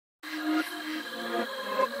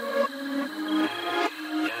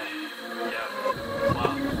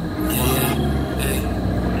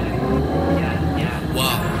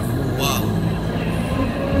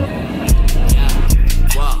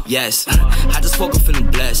yes. I just woke up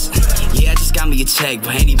feeling blessed. Yeah, I just got me a check,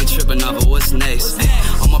 but ain't even tripping off of what's next.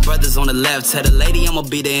 All my brothers on the left, tell the lady I'ma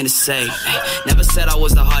be there in a sec. Never said I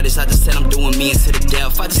was the hardest, I just said I'm doing me into the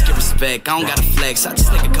death. I just give respect, I don't gotta flex, I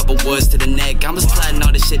just take a couple words to the neck. I'm just plotting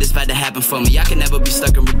all the shit that's about to happen for me. I can never be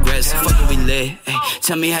stuck in regrets, so fucking we lit.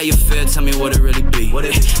 Tell me how you feel, tell me what it really be.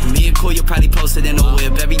 Me and Kuya probably posted in the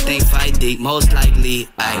whip, everything fight deep, most likely.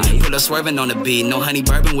 Pull up swerving on the beat, no honey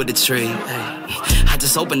bourbon with the tree. I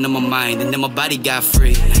just opened up my mind and then my body got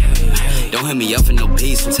free. Don't hit me up for no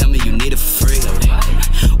peace and tell me you need it for free.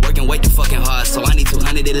 Working way too fucking hard, so I need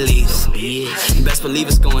 200 at least. You best believe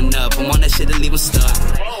it's going up, I'm on that shit to leave them stuck.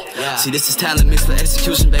 See, this is talent mixed with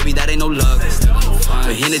execution, baby, that ain't no luck.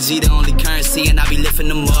 But energy the only currency and I be lifting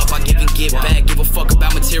them up. I give and get back, give a fuck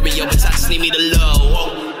about material, but I just need me to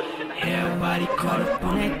love. Everybody caught up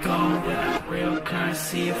on that gold. Real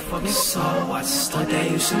currency, a fucking soul. I just thought that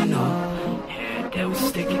you should know. Yeah, they was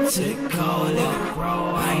sticking to the code. Let it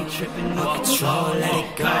roll, I ain't tripping, no control. Let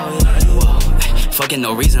it go. Fucking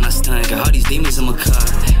no reason I stun, got all these demons in my car.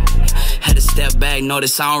 Had to step back,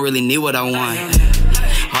 notice I don't really need what I want.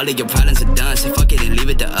 All of your problems are done, say fuck it and leave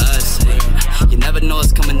it to us. You never know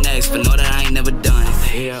what's coming next, but know that I ain't never done.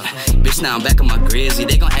 Bitch, now I'm back on my grizzly,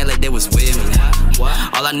 they gon' act like they was with me.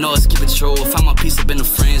 All I know is keep it true, find my peace up in the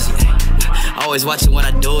frenzy. Always watching what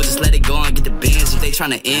I do, just let it go and get the bins. If they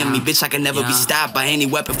tryna end me, bitch, I can never be stopped by any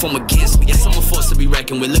weapon form against me. Yes, I'm a force to be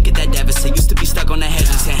reckoned with, look at that deficit. Used to be stuck on the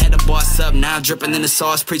hedges and had to boss up. Now I'm dripping in the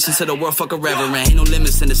sauce, preaching to the world, fuck a reverend. Ain't no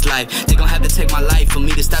limits in this life, they gon' have to take my life for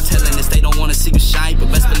me to stop telling this. They don't wanna see you shine,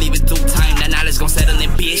 but best believe it through time, that knowledge gon' settle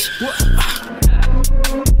in, bitch.